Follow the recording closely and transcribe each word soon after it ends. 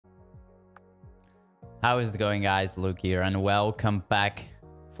How is it going, guys? Luke here, and welcome back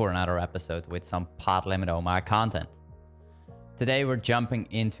for another episode with some Pod Limit Omaha content. Today we're jumping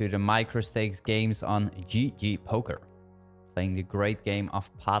into the micro stakes games on GGPoker, playing the great game of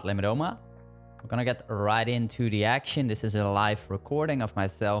Pod Limit Omaha. We're gonna get right into the action. This is a live recording of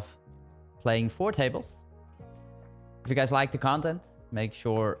myself playing 4 tables. If you guys like the content, make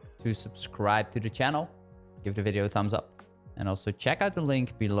sure to subscribe to the channel, give the video a thumbs up, and also check out the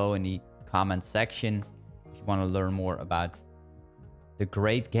link below in the comment section. If you want to learn more about the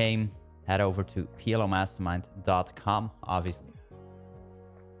great game, head over to PLOmastermind.com, obviously.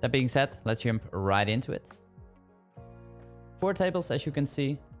 That being said, let's jump right into it. 4 tables, as you can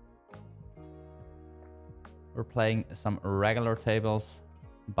see. We're playing some regular tables,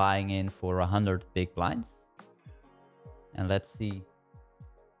 buying in for 100 big blinds. And let's see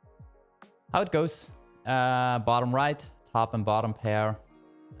how it goes. Bottom right, top and bottom pair.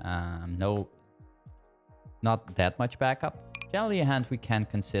 Not that much backup. Generally a hand we can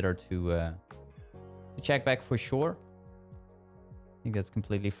consider to check back for sure. I think that's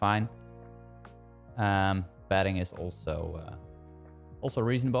completely fine. Betting is also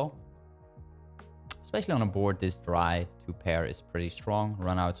reasonable. Especially on a board this dry, 2 pair is pretty strong.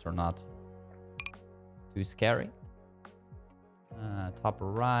 Runouts are not too scary. Top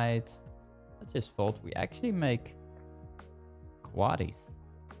right. Let's just fold. We actually make quaddies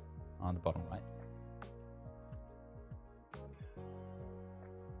on the bottom right.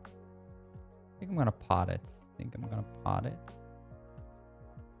 I think I'm gonna pot it.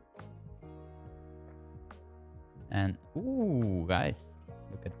 And ooh, guys,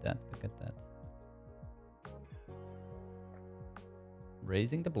 look at that.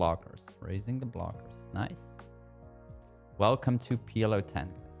 Raising the blockers. Nice. Welcome to PLO 10,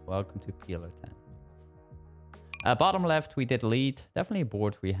 guys. Welcome to PLO 10. Bottom left, we did lead. Definitely a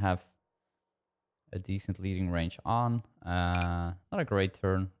board we have a decent leading range on. Not a great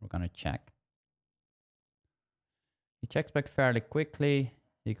turn. We're gonna check. He checks back fairly quickly.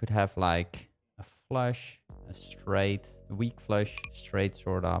 He could have like a flush, a straight, a weak flush, straight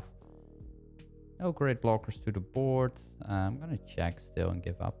sort of. No great blockers to the board. I'm gonna check still and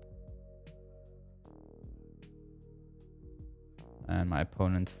give up. And my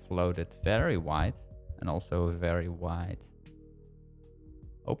opponent floated very wide, and also a very wide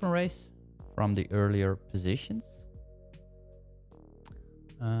open raise from the earlier positions.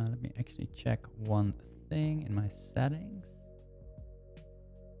 Let me actually check one thing in my settings.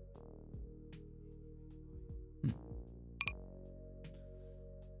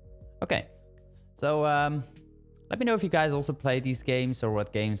 Okay, so let me know if you guys also play these games or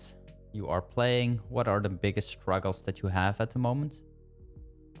what games you are playing. What are the biggest struggles that you have at the moment?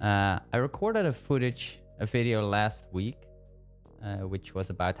 I recorded a video last week, which was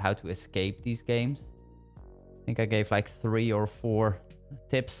about how to escape these games. I think I gave like 3 or 4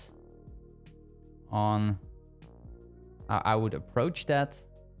 tips on how I would approach that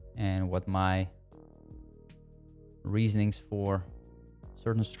and what my reasonings for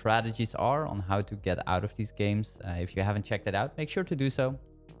certain strategies are on how to get out of these games. If you haven't checked it out, make sure to do so.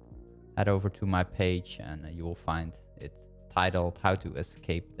 Head over to my page and you will find it titled How to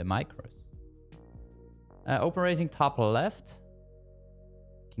Escape the Micros. Open raising top left.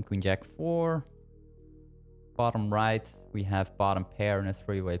 King, Queen, Jack 4. Bottom right, we have bottom pair in a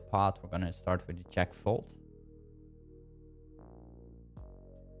 3-way pot. We're going to start with the check fold.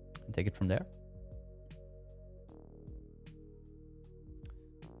 And take it from there.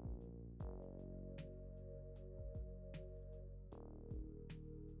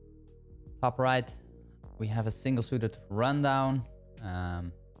 Top right, we have a single suited rundown.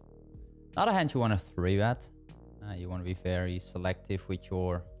 Not a hand you want to 3-bet. You want to be very selective with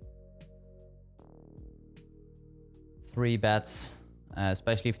your 3-bets,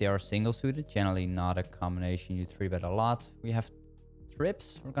 especially if they are single suited. Generally not a combination you 3-bet a lot. We have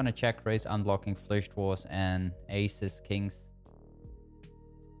trips. We're going to check raise, unblocking flush draws and aces, kings.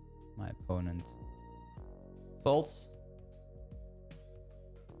 My opponent folds.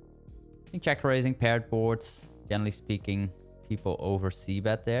 Check raising paired boards. Generally speaking, people over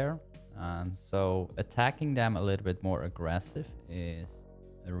c-bet there. So attacking them a little bit more aggressive is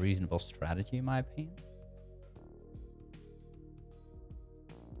a reasonable strategy in my opinion.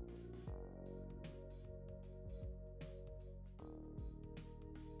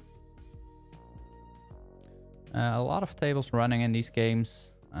 A lot of tables running in these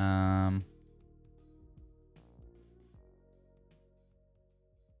games.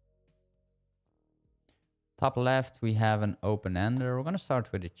 Top left, we have an open-ender. We're going to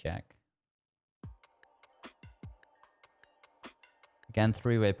start with a check. Again,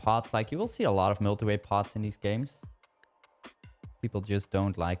 three-way pots. Like, you will see a lot of multi-way pots in these games. People just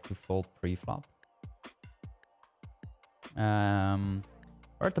don't like to fold pre-flop.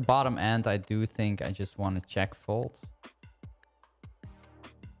 Or at the bottom end, I do think I just want to check fold.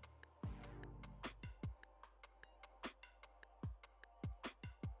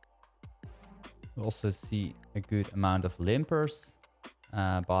 We also see a good amount of limpers.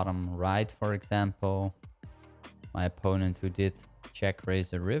 Bottom right, for example. My opponent who did check raise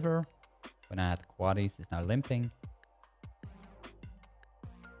the river when I had quaddies is now limping.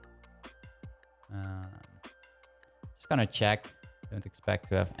 Just gonna check. Don't expect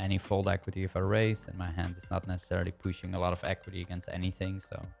to have any fold equity if I raise, and my hand is not necessarily pushing a lot of equity against anything,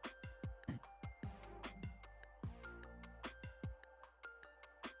 so.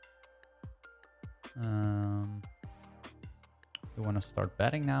 Do want to start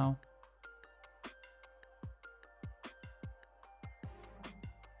betting now.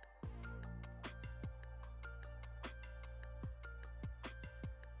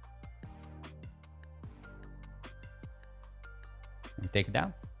 And take it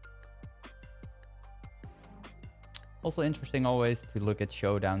down. Also interesting always to look at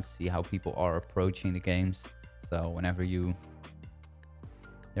showdowns, see how people are approaching the games. So whenever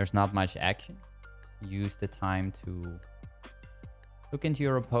there's not much action, use the time to look into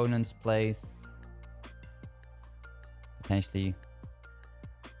your opponent's plays. Potentially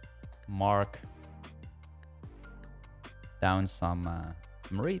mark down some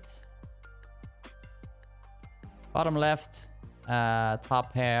reads. Bottom left,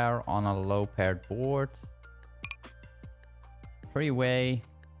 top pair on a low paired board. Three-way,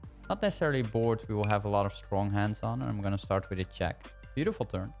 not necessarily board we will have a lot of strong hands on, and I'm going to start with a check. Beautiful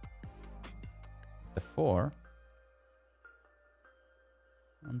turn. The 4.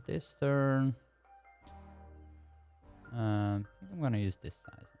 On this turn, I think I'm going to use this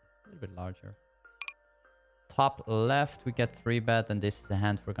size, a little bit larger. Top left, we get 3-bet, and this is a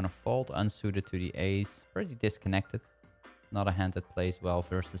hand we're going to fold, unsuited to the ace. Pretty disconnected. Not a hand that plays well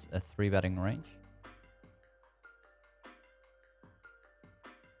versus a 3-betting range.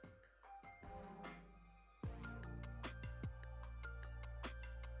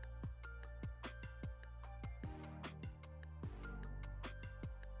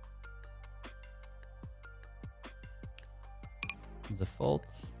 The fold.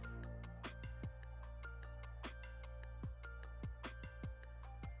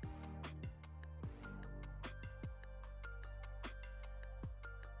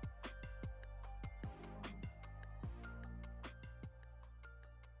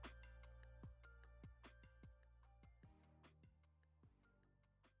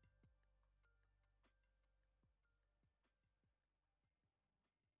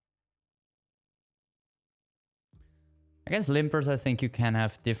 Against limpers, I think you can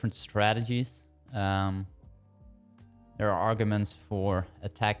have different strategies. There are arguments for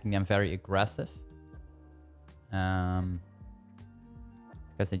attacking them very aggressive. Because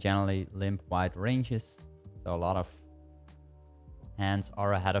they generally limp wide ranges. So a lot of hands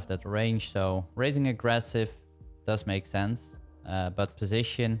are ahead of that range. So raising aggressive does make sense. But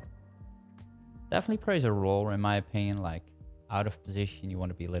position definitely plays a role, in my opinion. Like, out of position, you want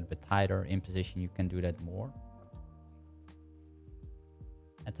to be a little bit tighter. In position, you can do that more.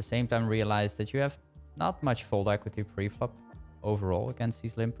 At the same time, realize that you have not much fold equity pre-flop overall against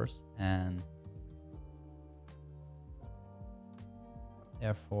these limpers. And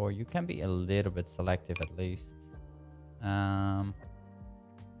therefore, you can be a little bit selective at least. Because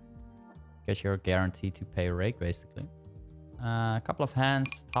you're guaranteed to pay rake, basically. A couple of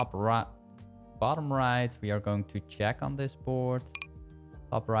hands, top right, bottom right. We are going to check on this board.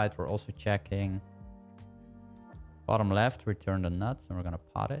 Top right, we're also checking. Bottom left, return the nuts, and we're going to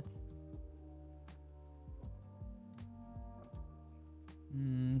pot it.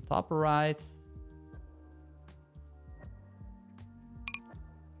 Top right.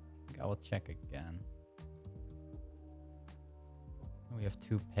 I will check again. We have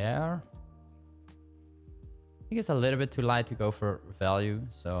 2 pair. I think it's a little bit too light to go for value,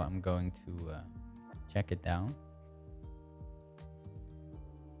 so I'm going to check it down.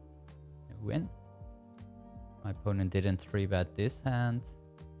 Win. My opponent didn't 3-bet this hand.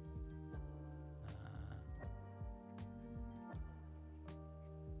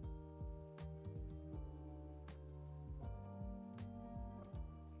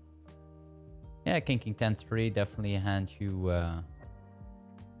 Yeah, King 10-3, definitely a hand you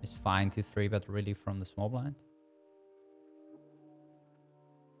is fine to 3-bet really from the small blind.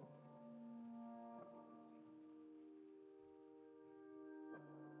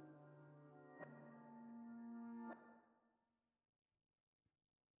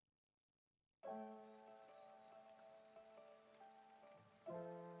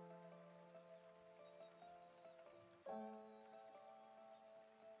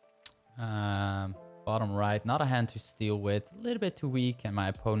 Bottom right, not a hand to steal with. A little bit too weak, and my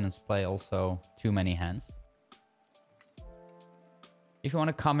opponents play also too many hands. If you want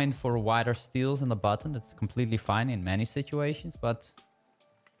to come in for wider steals on the button, that's completely fine in many situations, but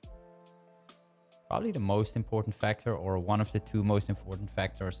probably the most important factor, or one of the two most important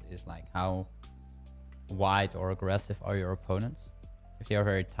factors, is like how wide or aggressive are your opponents. If they are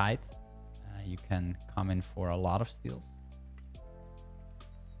very tight, you can come in for a lot of steals.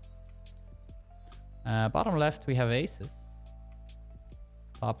 Bottom left, we have aces.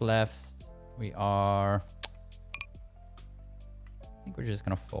 Top left, we are... I think we're just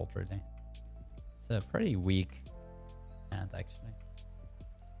going to fold really. It's a pretty weak hand, actually.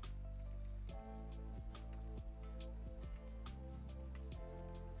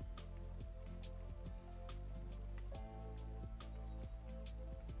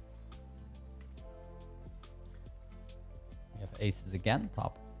 We have aces again,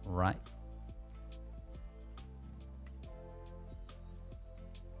 top right.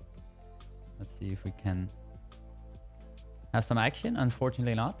 Let's see if we can have some action.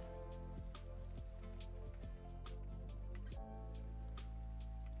 Unfortunately not.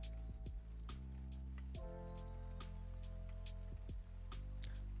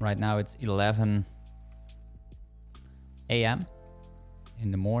 Right now it's 11 a.m.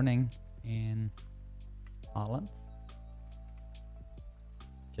 in the morning in Holland.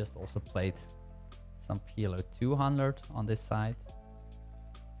 Just also played some PLO 200 on this side.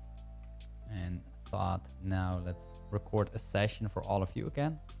 And thought, now let's record a session for all of you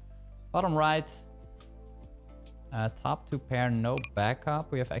again. Bottom right, top two pair, no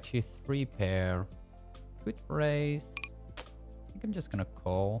backup. We have actually three pair. Could raise. I think I'm just gonna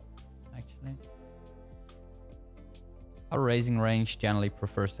call, actually. Our raising range generally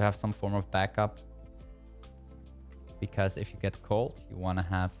prefers to have some form of backup, because if you get called, you want to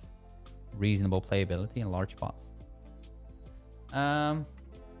have reasonable playability in large pots.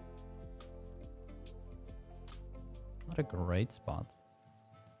 Not a great spot.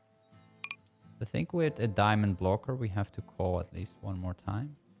 I think with a diamond blocker, we have to call at least one more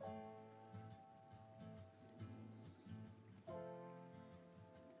time.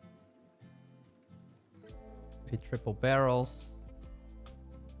 We triple barrels.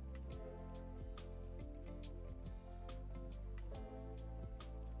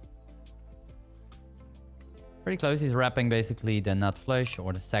 Pretty close. He's wrapping basically the nut flush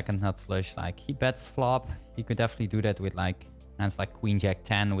or the second nut flush. Like, he bets flop. He could definitely do that with like hands like queen jack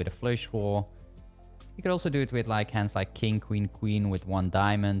 10 with a flush draw. He could also do it with like hands like king queen queen with one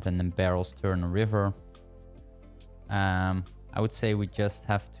diamond and then barrels turn a river. I would say we just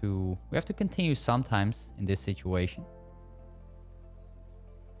have to continue sometimes in this situation.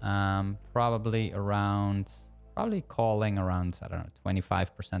 Probably calling around, I don't know,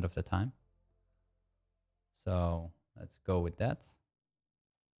 25% of the time. So let's go with that.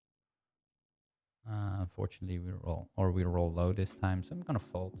 Unfortunately, we roll low this time, so I'm gonna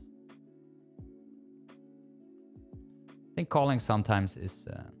fold. I think calling sometimes is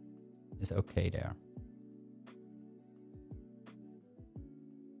okay there,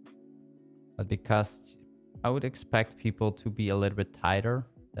 but because I would expect people to be a little bit tighter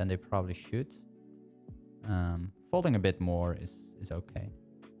than they probably should, folding a bit more is okay.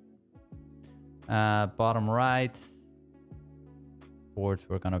 Bottom right. Boards,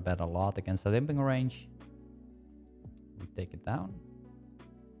 we're gonna bet a lot against the limping range. We take it down.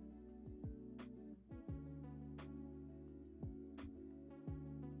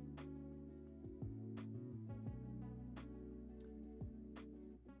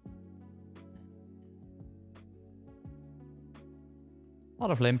 A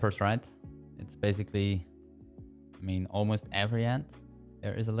lot of limpers, right? It's basically, I mean, almost every hand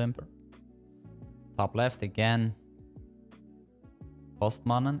there is a limper. Top left again.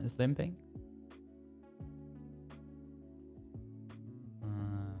 Postmannen is limping.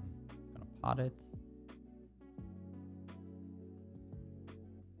 Gonna pot it.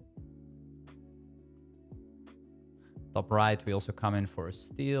 Top right, we also come in for a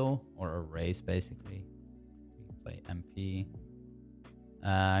steal or a raise, basically. We play MP.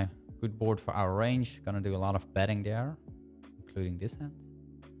 Good board for our range. Gonna do a lot of betting there, including this hand.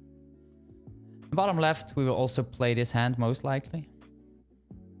 Bottom left, we will also play this hand most likely.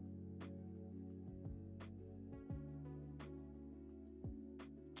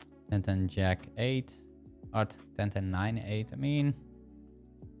 And then Jack 8, or 10-9, 8. I mean,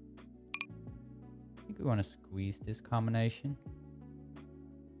 I think we want to squeeze this combination.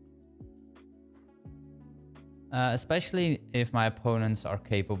 Especially if my opponents are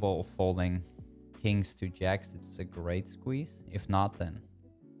capable of folding kings to jacks, it's a great squeeze. If not, then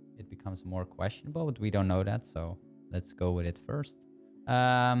it becomes becomes more questionable, but we don't know that, so let's go with it first.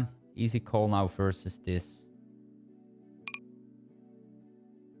 Easy call now versus this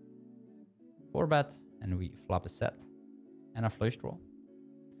 4-bet, and we flop a set and a flush draw.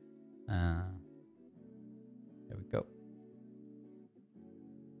 There we go.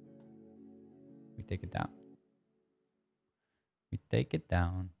 We take it down. We take it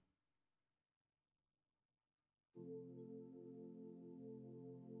down.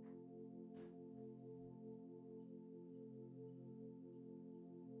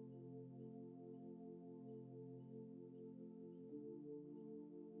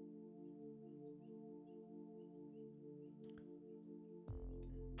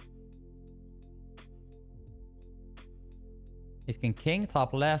 Ace King King,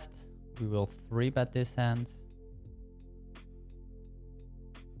 top left. We will 3-bet this hand.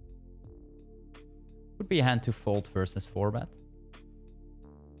 Would be a hand to fold versus 4-bet.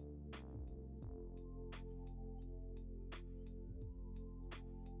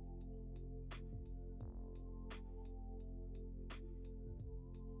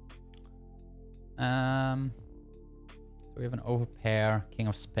 So we have an overpair, King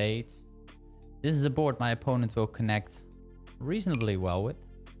of Spades. This is a board my opponent will connect reasonably well with.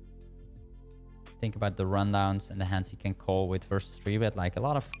 Think about the rundowns and the hands he can call with versus 3-bet, like a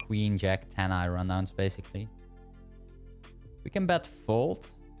lot of Queen, Jack, 10-eye rundowns basically. We can bet fold.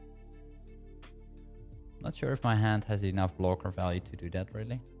 Not sure if my hand has enough blocker value to do that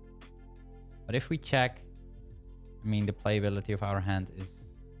really. But if we check, I mean the playability of our hand is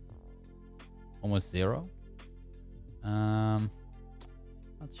almost 0. Not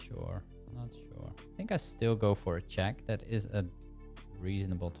sure. Not sure. I think I still go for a check. That is a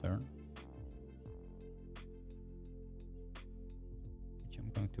reasonable turn, which I'm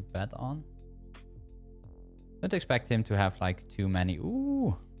going to bet on. Don't expect him to have like too many.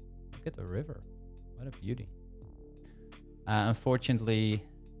 Ooh, look at the river. What a beauty. Unfortunately,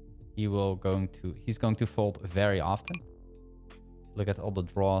 he's going to fold very often. Look at all the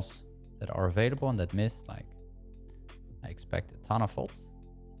draws that are available and that missed. Like, I expect a ton of folds.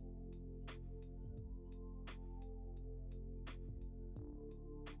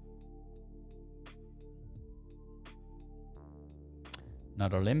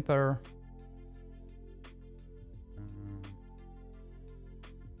 Another limper.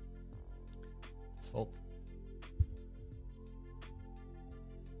 Let's fold.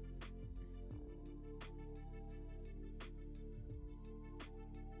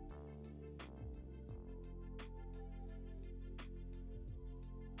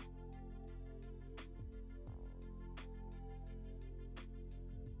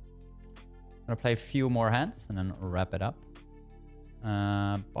 I'm gonna play a few more hands and then wrap it up.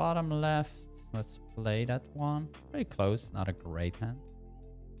 Bottom left, let's play that one. Pretty close, not a great hand.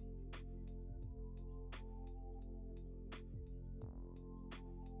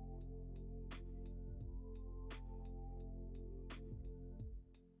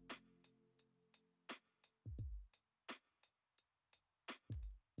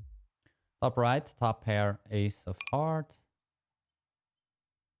 Top right, top pair, ace of heart.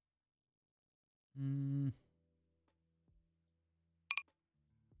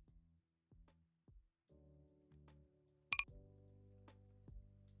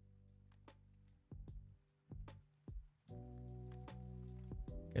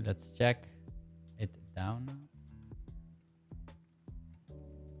 Okay, let's check it down now.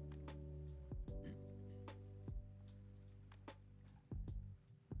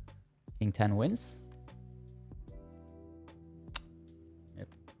 King 10 wins. Yep.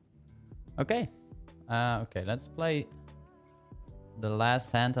 Okay. Okay, let's play the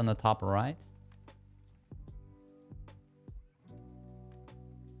last hand on the top right.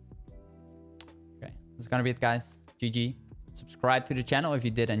 Okay, that's gonna be it, guys. GG. Subscribe to the channel if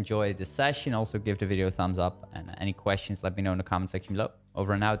you did enjoy this session. Also give the video a thumbs up, and any questions, let me know in the comment section below.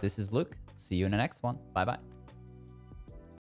 Over and out, this is Luke. See you in the next one. Bye bye.